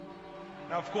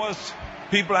Now, of course,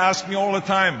 people ask me all the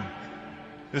time.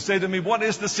 They say to me, what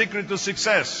is the secret to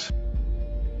success?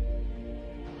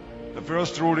 The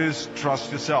first rule is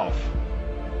trust yourself.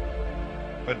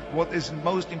 But what is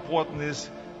most important is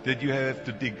that you have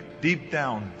to dig deep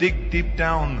down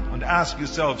and ask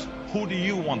yourselves, who do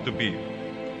you want to be?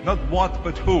 Not what,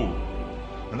 but who.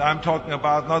 And I'm talking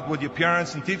about not what your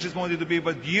parents and teachers want you to be,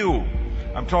 but you.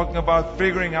 I'm talking about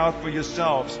figuring out for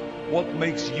yourselves what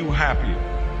makes you happy,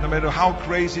 no matter how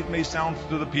crazy it may sound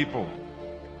to the people.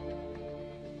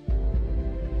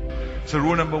 So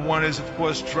rule number one is, of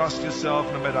course, trust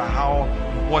yourself no matter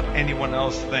what anyone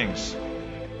else thinks.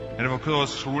 And of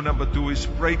course, rule number two is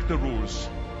break the rules.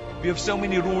 We have so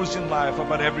many rules in life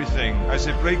about everything. I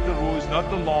say break the rules, not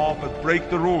the law, but break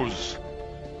the rules.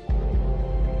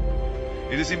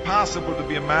 It is impossible to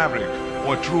be a maverick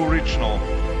or a true original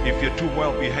if you're too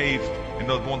well behaved and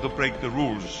don't want to break the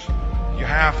rules. You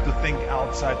have to think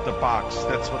outside the box.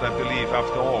 That's what I believe.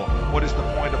 After all, what is the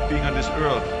point of being on this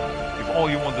earth if all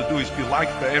you want to do is be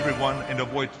liked by everyone and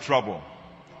avoid trouble?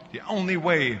 The only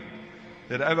way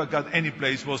that I ever got any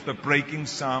place was by breaking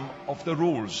some of the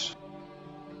rules.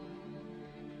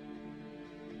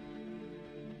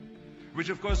 Which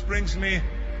of course brings me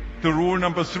to rule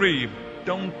number three.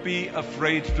 Don't be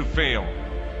afraid to fail.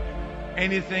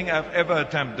 Anything I've ever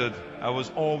attempted, I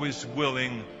was always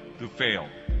willing to fail.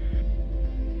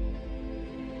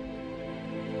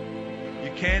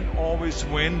 You can't always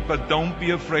win, but don't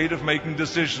be afraid of making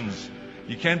decisions.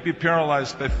 You can't be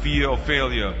paralyzed by fear of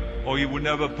failure, or you will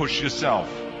never push yourself.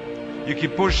 You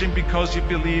keep pushing because you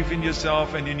believe in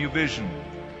yourself and in your vision.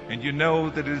 And you know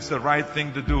that it is the right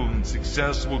thing to do, and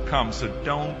success will come. So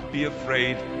don't be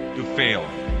afraid to fail.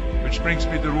 Which brings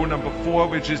me to rule number four,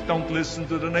 which is don't listen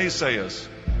to the naysayers.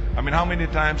 I mean, how many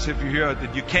times have you heard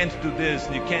that you can't do this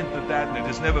and you can't do that and it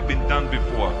has never been done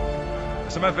before?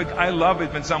 As a matter of fact, I love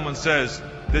it when someone says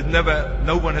that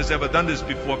no one has ever done this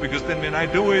before, because then when I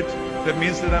do it, that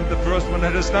means that I'm the first one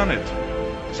that has done it.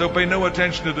 So pay no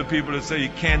attention to the people that say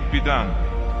it can't be done.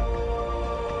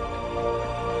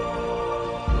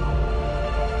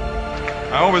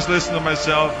 I always listen to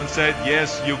myself and said,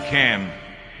 yes, you can.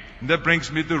 And that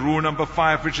brings me to rule number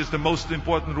five, which is the most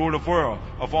important rule of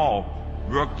all.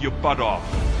 Work your butt off.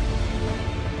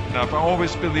 Now, I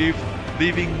always believe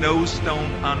leaving no stone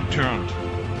unturned.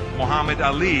 Muhammad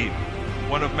Ali,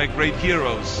 one of my great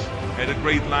heroes, had a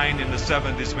great line in the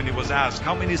 70s when he was asked,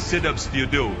 how many sit-ups do you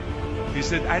do? He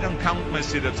said, I don't count my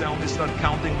sit-ups. I only start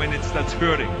counting when it starts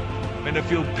hurting. When I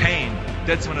feel pain,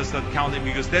 that's when I start counting,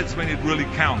 because that's when it really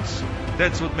counts.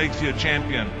 That's what makes you a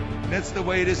champion. That's the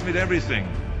way it is with everything.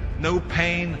 No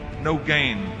pain, no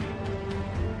gain.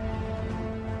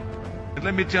 But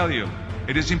let me tell you,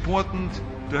 it is important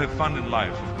to have fun in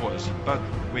life, of course. But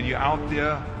when you're out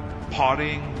there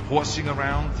partying, horsing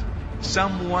around,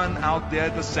 someone out there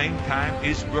at the same time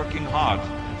is working hard.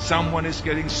 Someone is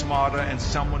getting smarter and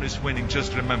someone is winning.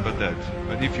 Just remember that.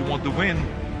 But if you want to win,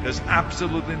 there's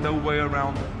absolutely no way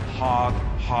around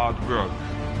hard work.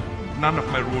 None of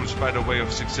my rules, by the way,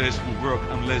 of success will work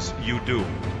unless you do.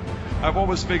 I've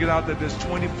always figured out that there's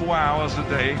 24 hours a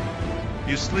day.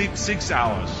 You sleep 6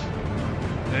 hours.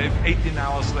 You have 18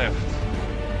 hours left.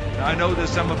 Now, I know there's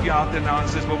some of you out there now and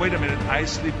says, well, wait a minute, I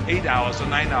sleep 8 hours or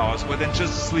 9 hours. Well, then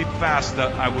just sleep faster,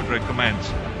 I would recommend.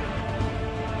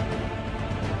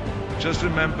 Just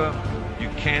remember, you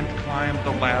can't climb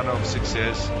the ladder of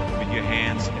success with your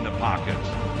hands in the pocket.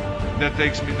 That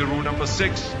takes me to rule number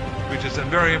 6, which is a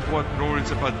very important rule.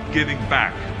 It's about giving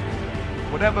back.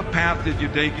 Whatever path that you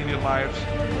take in your life,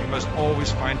 you must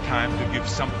always find time to give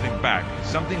something back.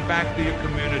 Something back to your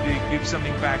community, give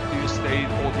something back to your state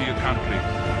or to your country.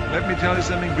 Let me tell you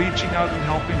something, reaching out and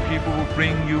helping people will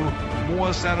bring you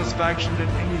more satisfaction than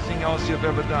anything else you've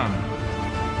ever done.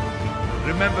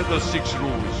 Remember those 6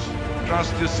 rules.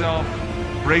 Trust yourself,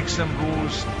 break some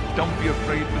rules, don't be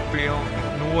afraid to fail,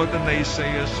 ignore the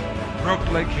naysayers, work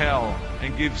like hell,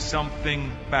 and give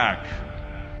something back.